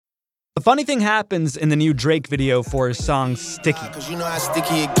A funny thing happens in the new Drake video for his song Sticky.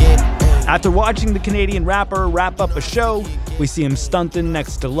 After watching the Canadian rapper wrap up a show, we see him stunting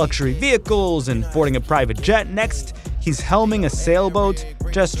next to luxury vehicles and boarding a private jet. Next, he's helming a sailboat,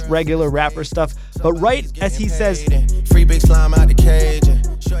 just regular rapper stuff. But right as he says, "Free big slime out the cage,"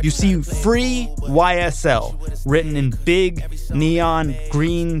 you see Free YSL written in big neon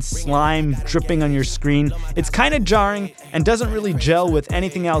green slime dripping on your screen. It's kind of jarring and doesn't really gel with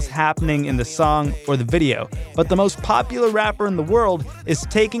anything else happening in the song or the video. But the most popular rapper in the world is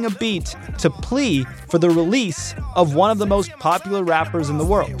taking a beat to plea for the release of one of the most popular rappers in the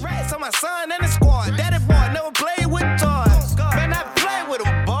world.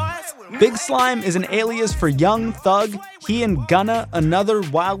 Big Slime is an alias for Young Thug. He and Gunna, another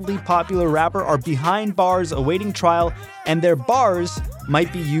wildly popular rapper, are behind bars awaiting trial, and their bars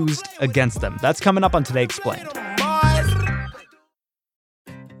might be used against them. That's coming up on Today Explained.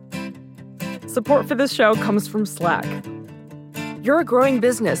 Support for this show comes from Slack. You're a growing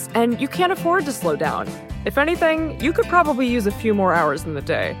business, and you can't afford to slow down. If anything, you could probably use a few more hours in the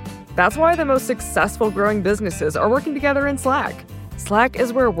day. That's why the most successful growing businesses are working together in Slack. Slack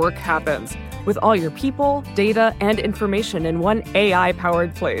is where work happens, with all your people, data, and information in one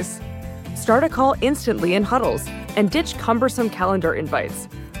AI-powered place. Start a call instantly in huddles and ditch cumbersome calendar invites.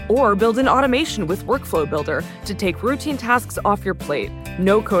 Or build an automation with Workflow Builder to take routine tasks off your plate.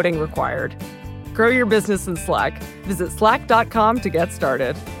 No coding required. Grow your business in Slack. Visit slack.com to get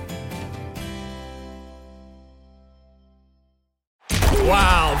started.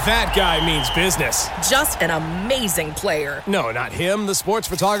 Wow, that guy means business. Just an amazing player. No, not him, the sports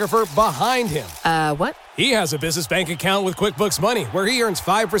photographer behind him. What? He has a business bank account with QuickBooks Money where he earns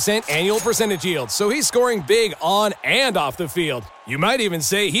 5% annual percentage yield, so he's scoring big on and off the field. You might even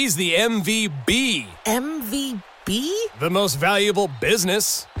say he's the MVB. MVP? The most valuable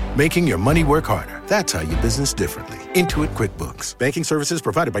business. Making your money work harder. That's how you business differently. Intuit QuickBooks. Banking services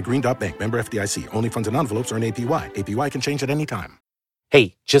provided by Green Dot Bank. Member FDIC. Only funds and envelopes earn APY. APY can change at any time.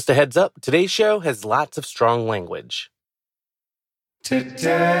 Hey, just a heads up, today's show has lots of strong language.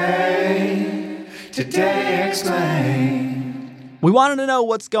 Today Explained. We wanted to know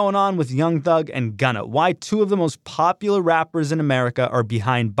what's going on with Young Thug and Gunna, why two of the most popular rappers in America are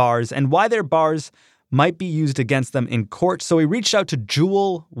behind bars, and why their bars might be used against them in court. So we reached out to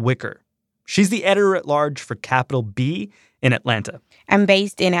Jewel Wicker. She's the editor-at-large for Capital B in Atlanta. I'm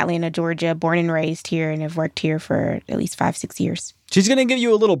based in Atlanta, Georgia, born and raised here, and have worked here for at least 5-6 years. She's going to give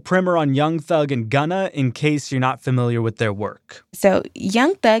you a little primer on Young Thug and Gunna in case you're not familiar with their work. So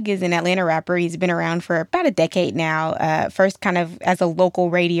Young Thug is an Atlanta rapper. He's been around for about a decade now, first kind of as a local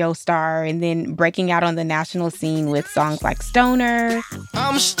radio star and then breaking out on the national scene with songs like Stoner.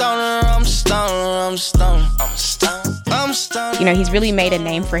 I'm stoner, I'm stoner, I'm stoner, I'm stoner, I'm stoner. You know, he's really made a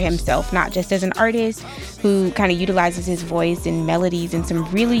name for himself, not just as an artist who kind of utilizes his voice and melodies in some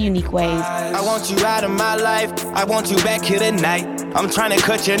really unique ways. I want you out of my life. I want you back here tonight. I'm trying to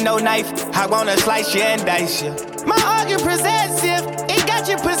cut you, no knife. I want to slice you and dice you. My argument possessive, it got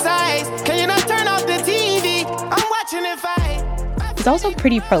you precise. Can you not turn off the TV? I'm watching it fight. He's also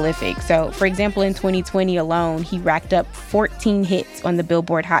pretty prolific. So, for example, in 2020 alone, he racked up 14 hits on the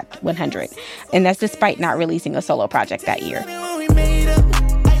Billboard Hot 100. And that's despite not releasing a solo project that year.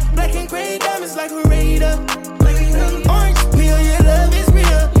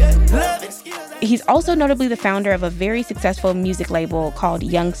 He's also notably the founder of a very successful music label called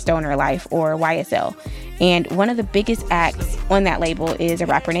Young Stoner Life, or YSL. And one of the biggest acts on that label is a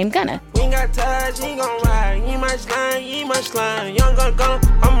rapper named Gunna.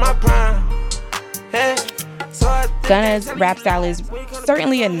 Gunna's rap style is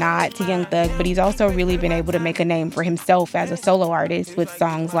certainly a nod to Young Thug, but he's also really been able to make a name for himself as a solo artist with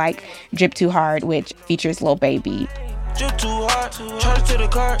songs like Drip Too Hard, which features Lil Baby.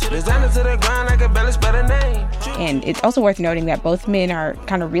 And it's also worth noting that both men are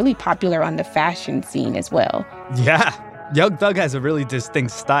kind of really popular on the fashion scene as well. Yeah, Young Thug has a really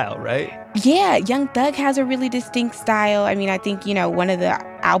distinct style, right? Yeah, Young Thug has a really distinct style. I mean, I think, you know, one of the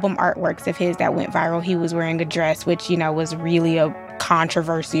album artworks of his that went viral, he was wearing a dress, which, you know, was really a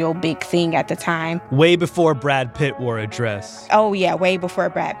controversial big thing at the time. Way before Brad Pitt wore a dress. Oh, yeah, way before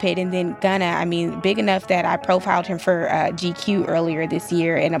Brad Pitt. And then Gunna, I mean, big enough that I profiled him for GQ earlier this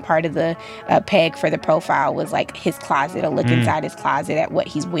year, and a part of the peg for the profile was like his closet, a look inside his closet at what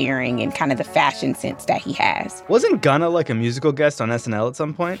he's wearing and kind of the fashion sense that he has. Wasn't Gunna like a musical guest on SNL at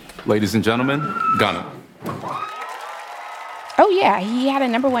some point? Ladies and gentlemen, Gunna. Oh, yeah. He had a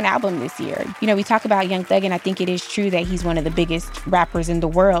 #1 album this year. You know, we talk about Young Thug, and I think it is true that he's one of the biggest rappers in the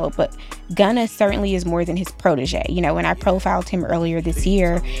world, but Gunna certainly is more than his protege. You know, when I profiled him earlier this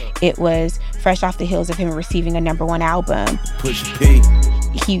year, it was fresh off the heels of him receiving a #1 album. Pusha P.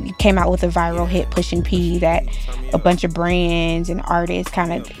 He came out with a viral hit, Pushin' P, that a bunch of brands and artists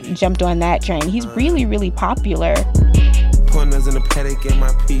kind of jumped on that train. He's really, really popular. Pointers in the paddock in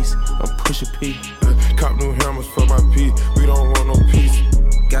my piece. I'm Pusha P. Cop new hammers for my P. We don't want no peace.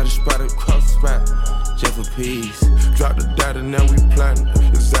 Got a spot across the spot. Just for peace. Drop the data, now we planting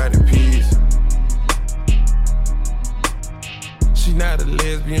exotic peas. She not a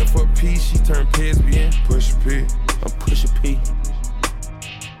lesbian for peace. She turned lesbian. Pusha P. I'm Pusha P.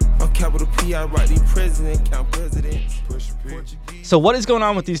 On capital P, I write the president, count presidents. Pusha P. So what is going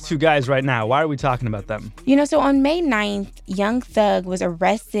on with these two guys right now? Why are we talking about them? You know, so on May 9th, Young Thug was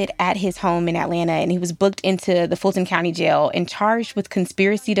arrested at his home in Atlanta, and he was booked into the Fulton County Jail and charged with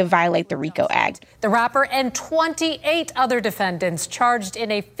conspiracy to violate the RICO Act. The rapper and 28 other defendants charged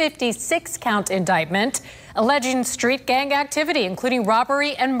in a 56-count indictment alleging street gang activity, including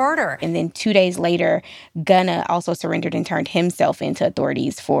robbery and murder. And then 2 days later, Gunna also surrendered and turned himself into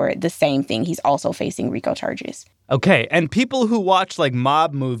authorities for the same thing. He's also facing RICO charges. Okay, and people who watch like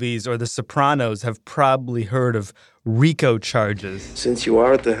mob movies or The Sopranos have probably heard of RICO charges. Since you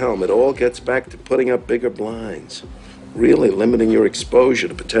are at the helm, it all gets back to putting up bigger blinds. Really limiting your exposure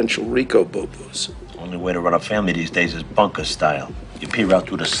to potential RICO boo-boos. Only way to run a family these days is bunker style. You peer out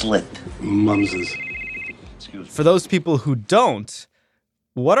through the slit. Mumses. For those people who don't,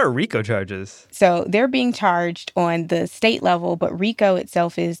 what are RICO charges? So they're being charged on the state level, but RICO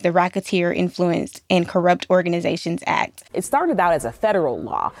itself is the Racketeer Influenced and Corrupt Organizations Act. It started out as a federal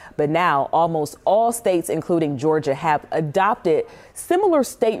law, but now almost all states, including Georgia, have adopted similar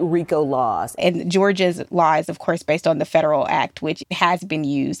state RICO laws. And Georgia's law is, of course, based on the federal act, which has been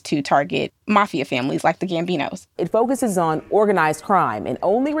used to target mafia families like the Gambinos. It focuses on organized crime and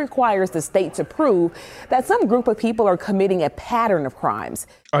only requires the state to prove that some group of people are committing a pattern of crimes.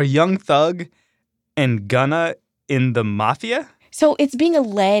 Are Young Thug and Gunna in the mafia? So it's being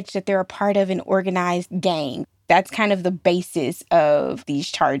alleged that they're a part of an organized gang. That's kind of the basis of these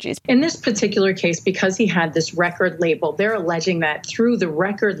charges. In this particular case, because he had this record label, they're alleging that through the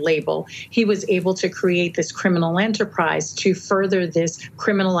record label, he was able to create this criminal enterprise to further this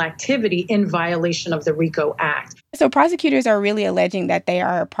criminal activity in violation of the RICO Act. So prosecutors are really alleging that they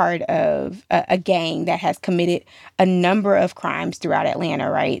are a part of a gang that has committed a number of crimes throughout Atlanta,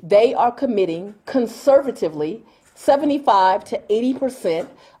 right? They are committing conservatively 75 to 80%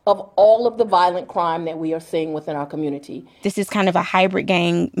 of all of the violent crime that we are seeing within our community. This is kind of a hybrid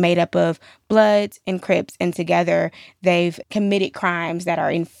gang made up of Bloods and Crips, and together they've committed crimes that are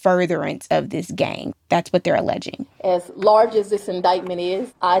in furtherance of this gang. That's what they're alleging. As large as this indictment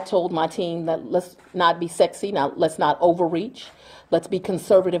is, I told my team that let's not be sexy, now let's not overreach. Let's be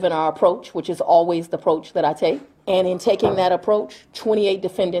conservative in our approach, which is always the approach that I take. And in taking that approach, 28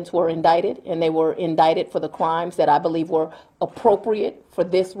 defendants were indicted, and they were indicted for the crimes that I believe were appropriate for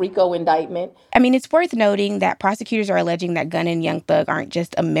this RICO indictment. I mean, it's worth noting that prosecutors are alleging that Gunna and Young Thug aren't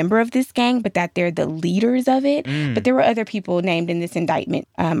just a member of this gang, but that they're the leaders of it. But there were other people named in this indictment,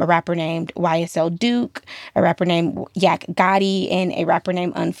 a rapper named YSL Duke, a rapper named Yak Gotti, and a rapper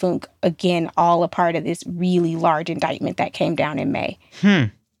named Unfunk. Again, all a part of this really large indictment that came down in May.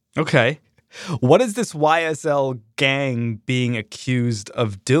 Okay. What is this YSL gang being accused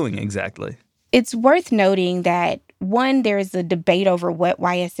of doing exactly? It's worth noting that, one, there's a debate over what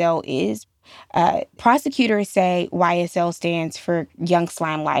YSL is. Prosecutors say YSL stands for Young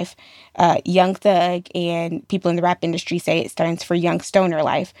Slime Life. Young Thug and people in the rap industry say it stands for Young Stoner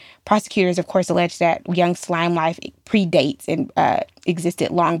Life. Prosecutors, of course, allege that Young Slime Life predates and existed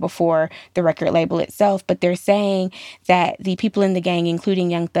long before the record label itself. But they're saying that the people in the gang,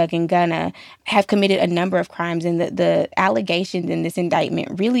 including Young Thug and Gunna, have committed a number of crimes. And the allegations in this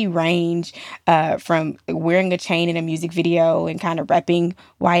indictment really range from wearing a chain in a music video and kind of repping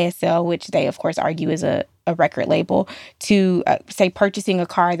YSL, which they, of course, argue is a record label, to, say, purchasing a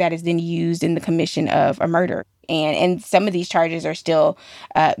car that is then used in the commission of a murder. And some of these charges are still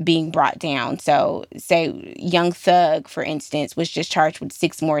being brought down. So, say, Young Thug, for instance, was just charged with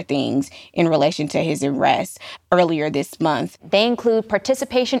 6 more things in relation to his arrest. earlier this month. They include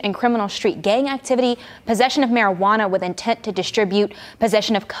participation in criminal street gang activity, possession of marijuana with intent to distribute,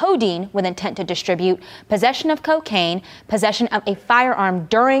 possession of codeine with intent to distribute, possession of cocaine, possession of a firearm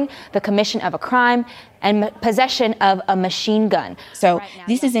during the commission of a crime, and possession of a machine gun. So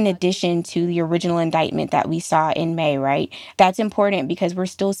this is in addition to the original indictment that we saw in May, right? That's important because we're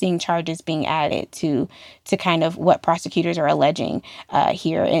still seeing charges being added to kind of what prosecutors are alleging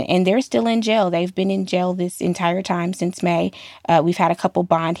here. And they're still in jail. They've been in jail this entire time since May. We've had a couple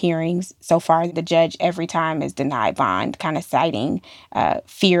bond hearings. So far, the judge every time has denied bond, kind of citing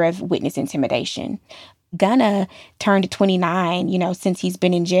fear of witness intimidation. Gunna turned 29, since he's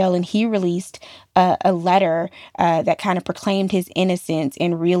been in jail, and he released a letter that kind of proclaimed his innocence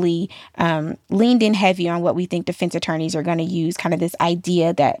and really leaned in heavy on what we think defense attorneys are going to use, kind of this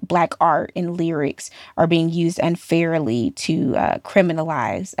idea that Black art and lyrics are being used unfairly to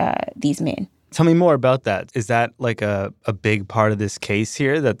criminalize these men. Tell me more about that. Is that like a big part of this case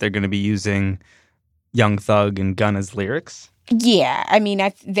here, that they're going to be using Young Thug and Gunna's lyrics? Yeah, I mean,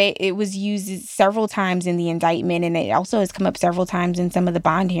 it was used several times in the indictment, and it also has come up several times in some of the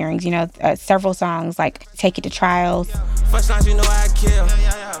bond hearings. Several songs like "Take It to Trials." First times I kill.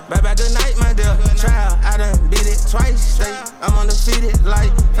 Baby, good night, my dear. Trial, I done beat it twice. I'm undefeated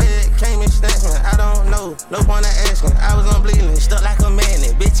like Fed came and snatched me. I don't know, no point of asking. I was on bleeding, stuck like a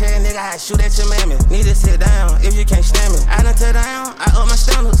magnet. Bitch ass nigga, I shoot at your mammy. Need to sit down if you can't stand me. I done tear down, I up my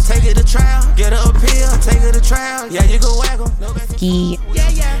standards. Take it to trial, get her appeal. Take it to trial, yeah, you go whack 'em. Ski.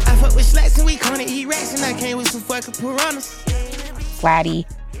 I fuck with slacks and we gonna eat rats, and I came with some fucking piranhas. Flatty.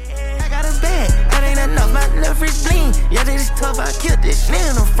 I got a bag, that ain't enough, my left wrist bling. Yeah, this tough, I killed this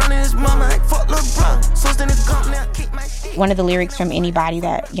nigga in front of his mama, like fuck little bro. So in the gum, now keep my shit. One of the lyrics from Anybody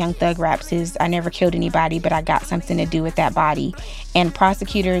that Young Thug raps is, "I never killed anybody, but I got something to do with that body." And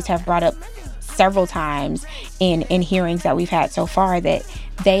prosecutors have brought up several times in hearings that we've had so far that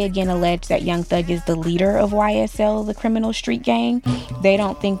they again allege that Young Thug is the leader of YSL, the criminal street gang. They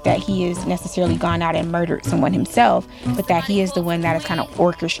don't think that he has necessarily gone out and murdered someone himself, but that he is the one that is kind of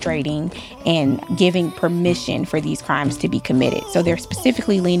orchestrating and giving permission for these crimes to be committed. So they're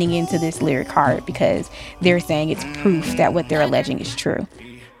specifically leaning into this lyric hard because they're saying it's proof that what they're alleging is true.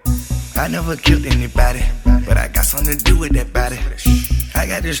 I never killed anybody, but I got something to do with that body. I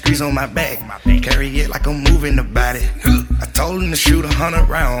got the streets on my back, carry it like I'm moving the body. I told him to shoot 100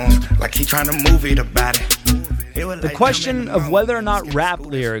 rounds, like he trying to move it about it. The question of whether or not rap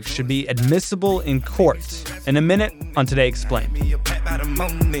lyrics should be admissible in court. In a minute on Today Explained. I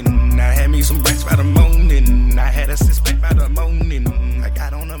had me some bricks by the morning. I had a six pack by the morning. I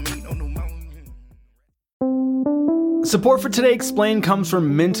got on a meat on the morning. Support for Today Explained comes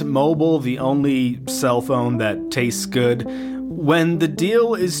from Mint Mobile, the only cell phone that tastes good. When the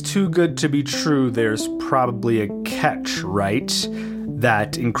deal is too good to be true, there's probably a catch, right?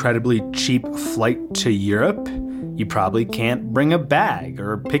 That incredibly cheap flight to Europe, you probably can't bring a bag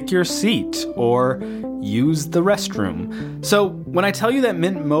or pick your seat or use the restroom. So when I tell you that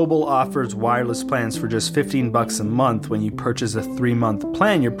Mint Mobile offers wireless plans for just $15 a month when you purchase a 3-month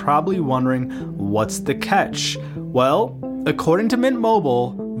plan, you're probably wondering, what's the catch? Well, according to Mint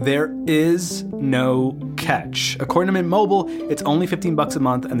Mobile, there is no catch. According to Mint Mobile, it's only $15 a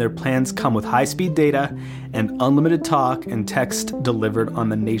month, and their plans come with high-speed data and unlimited talk and text delivered on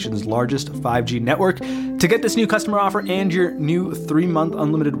the nation's largest 5G network. To get this new customer offer and your new 3-month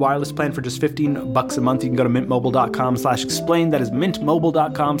unlimited wireless plan for just $15 a month, you can go to mintmobile.com/explain. That is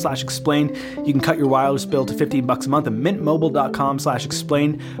mintmobile.com/explain. You can cut your wireless bill to $15 a month at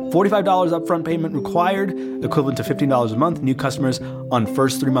mintmobile.com/explain. $45 upfront payment required, equivalent to $15 a month. New customers on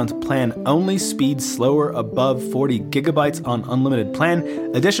first 3-month plan only. Speed slower above 40 gigabytes on unlimited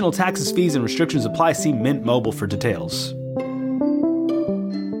plan. Additional taxes, fees, and restrictions apply. See Mint Mobile for details.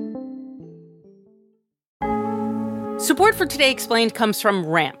 Support for Today Explained comes from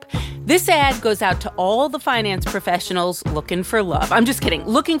Ramp. This ad goes out to all the finance professionals looking for love. I'm just kidding.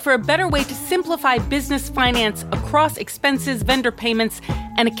 Looking for a better way to simplify business finance across expenses, vendor payments,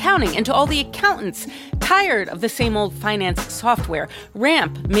 and accounting. And to all the accountants tired of the same old finance software,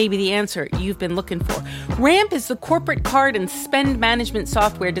 Ramp may be the answer you've been looking for. Ramp is the corporate card and spend management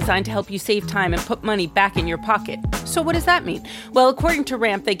software designed to help you save time and put money back in your pocket. So what does that mean? Well, according to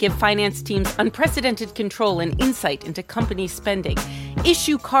Ramp, they give finance teams unprecedented control and insight into company spending,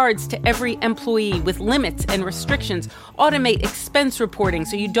 issue cards to every employee with limits and restrictions, automate expense reporting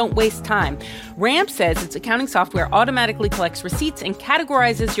so you don't waste time. Ramp says its accounting software automatically collects receipts and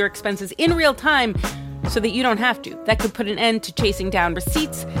categorizes your expenses in real time so that you don't have to. That could put an end to chasing down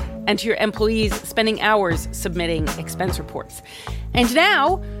receipts and to your employees spending hours submitting expense reports. And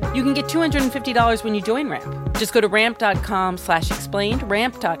now you can get $250 when you join Ramp. Just go to ramp.com/explained,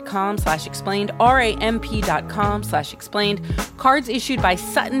 ramp.com/explained, ramp.com/explained. Cards issued by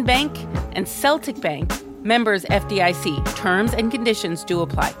Sutton Bank and Celtic Bank, members FDIC. Terms and conditions do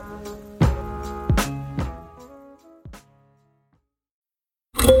apply.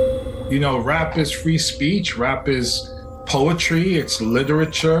 You know, rap is free speech. Rap is poetry. It's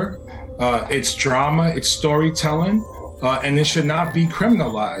literature. It's drama. It's storytelling. And it should not be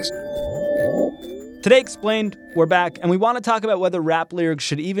criminalized. Today Explained, we're back, and we want to talk about whether rap lyrics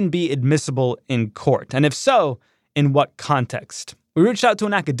should even be admissible in court, and if so, in what context. We reached out to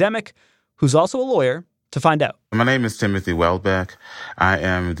an academic who's also a lawyer to find out. My name is Timothy Welbeck. I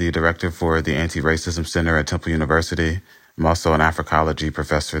am the director for the Anti-Racism Center at Temple University. I'm also an Africology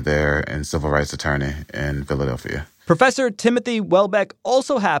professor there and civil rights attorney in Philadelphia. Professor Timothy Welbeck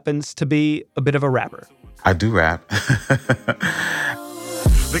also happens to be a bit of a rapper. I do rap.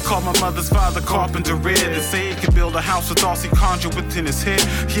 They call my mother's father Carpenter Red. They say he could build a house with all he conjured within his head.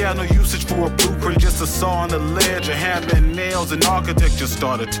 He had no usage for a blueprint, just a saw on the ledge, a hammer and nails, and architecture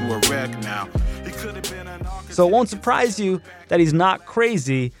started to erect now. He could have been an architect. So it won't surprise you that he's not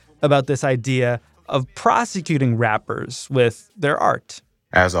crazy about this idea of prosecuting rappers with their art.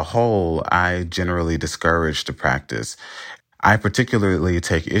 As a whole, I generally discourage the practice. I particularly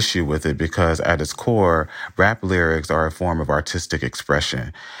take issue with it because at its core, rap lyrics are a form of artistic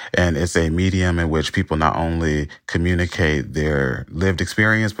expression. And it's a medium in which people not only communicate their lived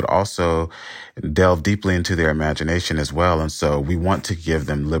experience, but also delve deeply into their imagination as well. And so we want to give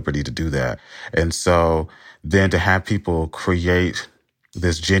them liberty to do that. And so then to have people create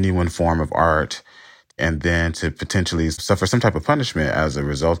this genuine form of art and then to potentially suffer some type of punishment as a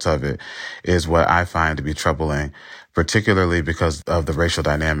result of it is what I find to be troubling, particularly because of the racial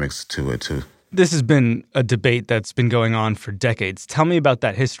dynamics to it, too. This has been a debate that's been going on for decades. Tell me about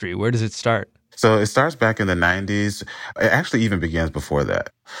that history. Where does it start? So it starts back in the 90s. It actually even begins before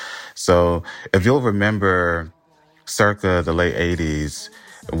that. So if you'll remember, circa the late 80s,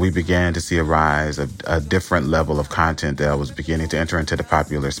 we began to see a rise of a different level of content that was beginning to enter into the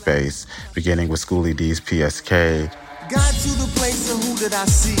popular space, beginning with Schoolie D's PSK. Got to the place and who did I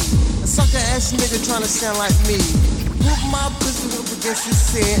see? A sucker-ass nigga trying to sound like me. Put my pistol up against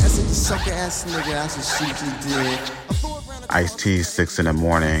his head. I said, you sucker-ass nigga, that's what shit you did. Ice-T, 6 in the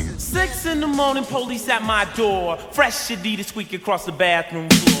morning. 6 in the morning, police at my door. Fresh Adidas squeak across the bathroom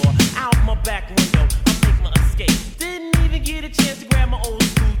floor. Out my back window, I make my escape. Didn't even get a chance to grab my old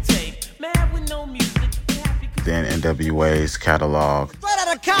school tape. Mad with no music. Then NWA's catalog. Right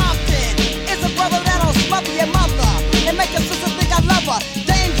out of Compton, it's a brother that'll smother your mother and make your sister think I love her.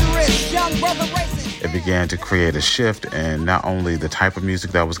 Dangerous, young brother racing. It began to create a shift in not only the type of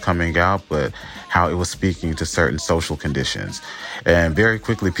music that was coming out, but how it was speaking to certain social conditions. And very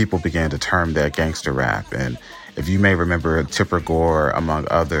quickly, people began to term that gangster rap. And if you may remember, Tipper Gore, among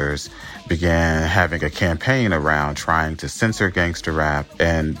others, began having a campaign around trying to censor gangster rap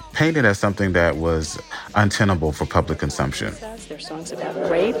and paint it as something that was untenable for public consumption. There's songs about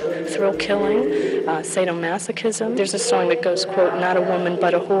rape, thrill killing, sadomasochism. There's a song that goes, quote, not a woman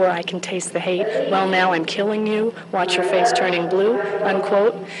but a whore, I can taste the hate. Well, now I'm killing you, watch your face turning blue,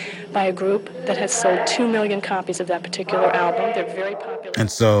 unquote, by a group that has sold 2 million copies of that particular album. They're very popular.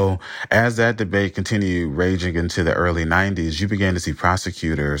 And so as that debate continued raging into the early 90s, you began to see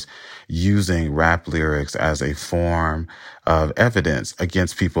prosecutors using rap lyrics as a form of evidence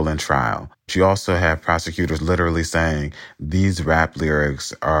against people in trial. You also have prosecutors literally saying these rap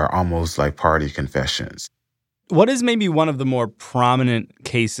lyrics are almost like party confessions. What is maybe one of the more prominent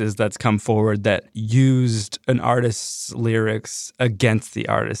cases that's come forward that used an artist's lyrics against the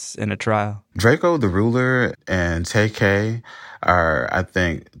artist in a trial? Draco the Ruler and Tay-K are, I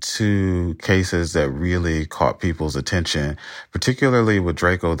think, two cases that really caught people's attention, particularly with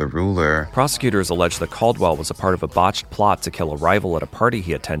Draco the Ruler. Prosecutors allege that Caldwell was a part of a botched plot to kill a rival at a party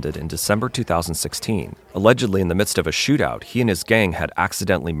he attended in December 2016. Allegedly, in the midst of a shootout, he and his gang had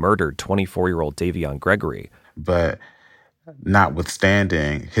accidentally murdered 24-year-old Davion Gregory. But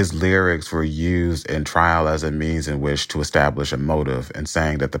notwithstanding, his lyrics were used in trial as a means in which to establish a motive and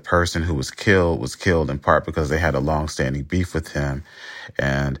saying that the person who was killed in part because they had a long-standing beef with him.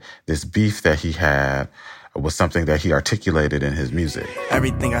 And this beef that he had was something that he articulated in his music.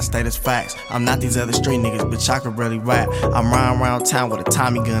 Everything I state is facts. I'm not these other street niggas, bitch, I can really rap. I'm riding around town with a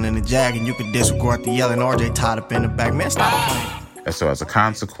Tommy gun and a jag, and you can disregard the yelling RJ tied up in the back. Man, stop playing. And so as a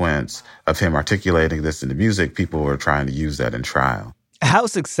consequence of him articulating this in the music, people were trying to use that in trial. How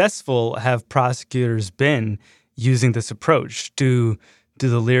successful have prosecutors been using this approach? Do Do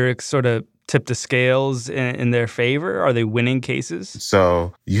the lyrics sort of tip the scales in their favor? Are they winning cases?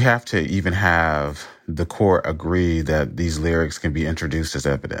 So you have to even have the court agree that these lyrics can be introduced as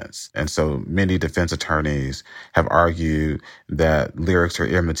evidence. And so many defense attorneys have argued that lyrics are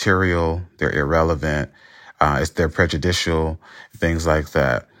immaterial, they're irrelevant, they're prejudicial, things like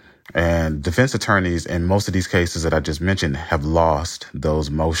that. And defense attorneys in most of these cases that I just mentioned have lost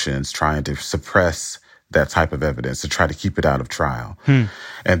those motions trying to suppress that type of evidence to try to keep it out of trial.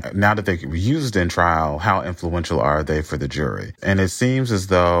 And now that they're used in trial, how influential are they for the jury? And it seems as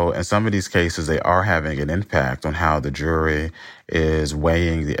though in some of these cases, they are having an impact on how the jury is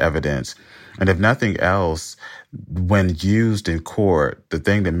weighing the evidence. And if nothing else, when used in court, the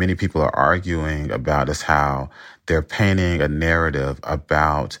thing that many people are arguing about is how they're painting a narrative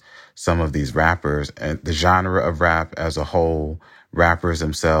about some of these rappers and the genre of rap as a whole, rappers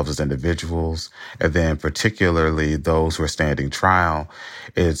themselves as individuals, and then particularly those who are standing trial,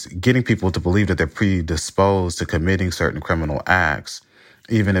 is getting people to believe that they're predisposed to committing certain criminal acts,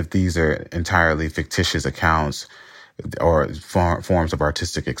 even if these are entirely fictitious accounts or forms of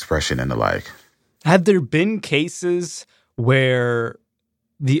artistic expression and the like. Have there been cases where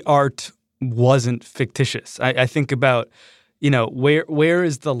the art wasn't fictitious? I think about, where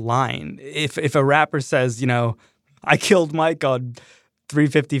is the line? If a rapper says, I killed Mike on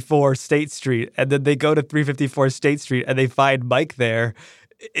 354 State Street, and then they go to 354 State Street and they find Mike there,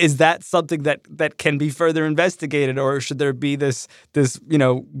 is that something that can be further investigated, or should there be this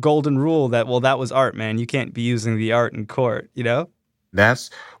golden rule that, well, that was art, man, you can't be using the art in court, That's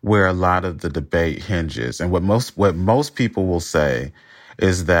where a lot of the debate hinges. And what most people will say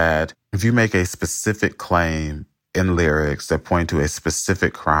is that if you make a specific claim in lyrics that point to a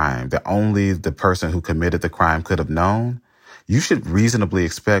specific crime that only the person who committed the crime could have known, you should reasonably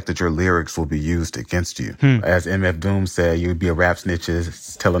expect that your lyrics will be used against you. As MF Doom said, you'd be a rap snitch,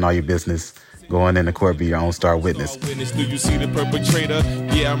 telling all your business, going into court, be your own star witness. Do you see the perpetrator?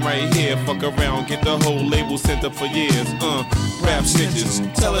 Yeah, I'm right here. Fuck around, get the whole label sent up for years. Rap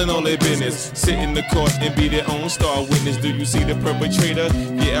snitches, telling all their business. Sit in the court and be their own star witness. Do you see the perpetrator?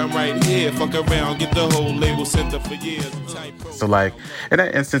 Yeah, I'm right here. Fuck around, get the whole label sent up for years. So in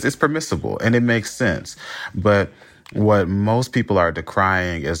that instance, it's permissible and it makes sense. But what most people are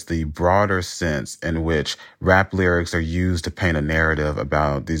decrying is the broader sense in which rap lyrics are used to paint a narrative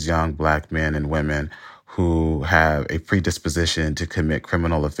about these young black men and women who have a predisposition to commit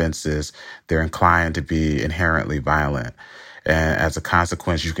criminal offenses. They're inclined to be inherently violent. And as a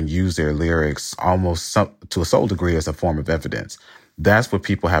consequence, you can use their lyrics almost to a sole degree as a form of evidence. That's what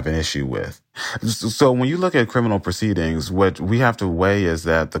people have an issue with. So when you look at criminal proceedings, what we have to weigh is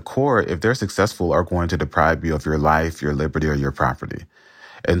that the court, if they're successful, are going to deprive you of your life, your liberty, or your property.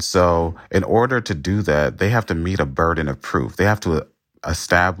 And so in order to do that, they have to meet a burden of proof. They have to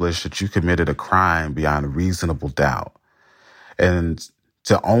establish that you committed a crime beyond reasonable doubt. And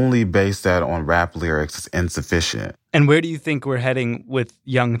to only base that on rap lyrics is insufficient. And where do you think we're heading with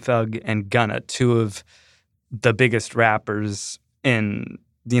Young Thug and Gunna, two of the biggest rappers in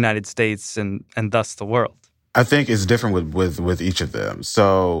the United States and thus the world? I think it's different with each of them.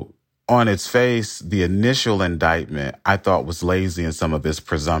 So on its face, the initial indictment I thought was lazy in some of its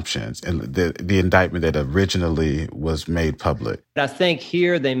presumptions, and the indictment that originally was made public. I think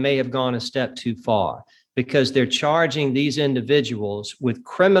here they may have gone a step too far because they're charging these individuals with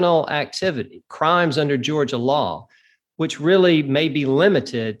criminal activity, crimes under Georgia law, which really may be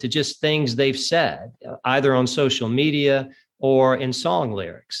limited to just things they've said, either on social media or in song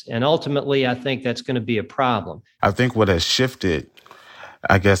lyrics. And ultimately, I think that's going to be a problem. I think what has shifted,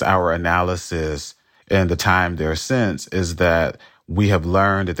 I guess, our analysis in the time there since is that we have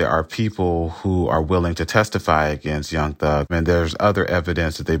learned that there are people who are willing to testify against Young Thug. And there's other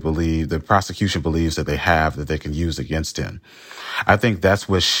evidence that the prosecution believes that they have that they can use against him. I think that's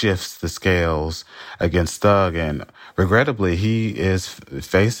what shifts the scales against Thug. And regrettably, he is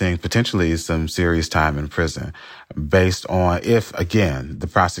facing potentially some serious time in prison based on if, again, the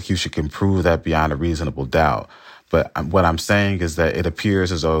prosecution can prove that beyond a reasonable doubt. But what I'm saying is that it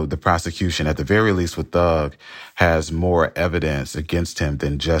appears as though the prosecution, at the very least with Thug, has more evidence against him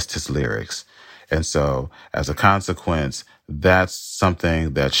than just his lyrics. And so as a consequence, that's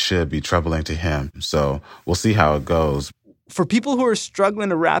something that should be troubling to him. So we'll see how it goes. For people who are struggling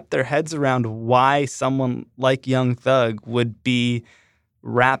to wrap their heads around why someone like Young Thug would be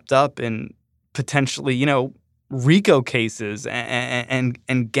wrapped up in potentially, RICO cases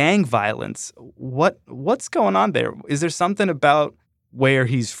and gang violence, what's going on there? Is there something about where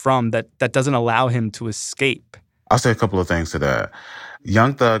he's from that doesn't allow him to escape? I'll say a couple of things to that.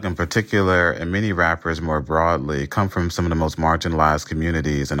 Young Thug in particular, and many rappers more broadly, come from some of the most marginalized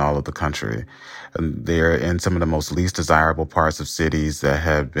communities in all of the country. And they're in some of the most least desirable parts of cities that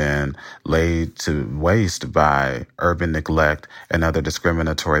have been laid to waste by urban neglect and other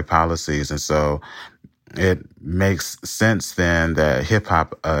discriminatory policies. And so it makes sense then that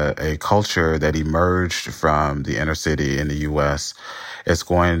hip-hop, a culture that emerged from the inner city in the U.S., is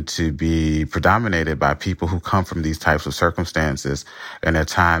going to be predominated by people who come from these types of circumstances and at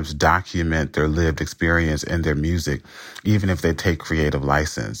times document their lived experience in their music, even if they take creative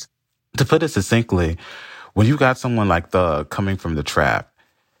license. To put it succinctly, when you got someone like Thug coming from the trap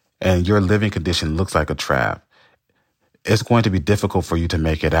and your living condition looks like a trap, it's going to be difficult for you to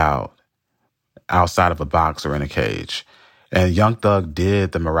make it out outside of a box or in a cage. And Young Thug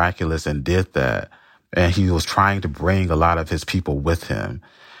did the miraculous and did that. And he was trying to bring a lot of his people with him.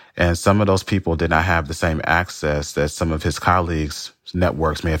 And some of those people did not have the same access that some of his colleagues'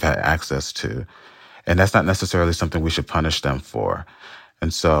 networks may have had access to. And that's not necessarily something we should punish them for.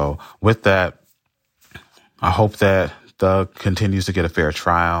 And so with that, I hope that Thug continues to get a fair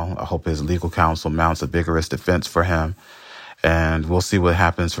trial. I hope his legal counsel mounts a vigorous defense for him. And we'll see what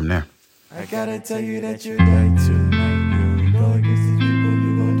happens from there. I gotta tell you that you're right tonight. You go against these people,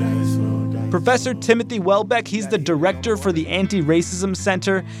 you gon' die slow. Professor Timothy Welbeck, he's the director for the Anti-Racism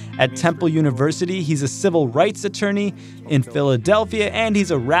Center at Temple University. He's a civil rights attorney in Philadelphia, and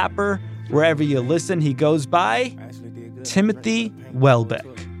he's a rapper. Wherever you listen, he goes by Timothy Welbeck.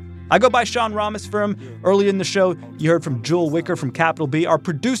 I go by Sean Ramos for him. Earlier in the show, you heard from Jewel Wicker from Capital B. Our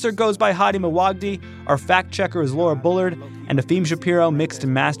producer goes by Hadi Mawagdi. Our fact checker is Laura Bullard. And Afim Shapiro mixed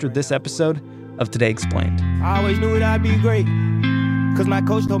and mastered this episode of Today Explained. I always knew that I'd be great. Cause my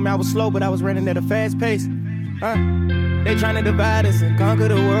coach told me I was slow, but I was running at a fast pace. They trying to divide us and conquer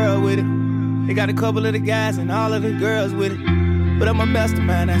the world with it. They got a couple of the guys and all of the girls with it. But I'm a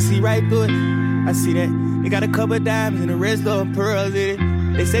mastermind, I see right through it. I see that. They got a couple of diamonds and the rest of them pearls in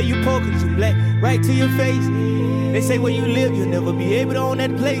it. They say you poor cause you black, right to your face. They say where you live, you'll never be able to own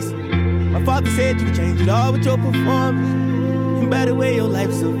that place. My father said you change it all with your performance. And by the way, your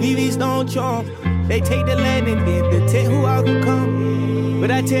life's a VV Stone charm. They take the land and then detect who I could come.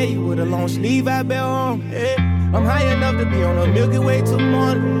 But I tell you, with a long sleeve I bear on. Hey, I'm high enough to be on a Milky Way till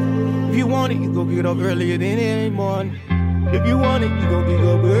morning. If you want it, you go get up earlier than any morning. If you want it, you go get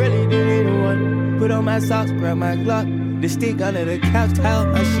up earlier than anyone. Put on my socks, grab my Glock, the stick under the couch, tie up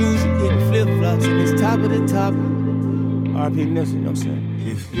my shoes, you get the flip-flops, and it's top of the top. R.P. Nipsey, you know what I'm saying?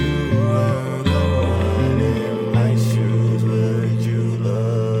 If you were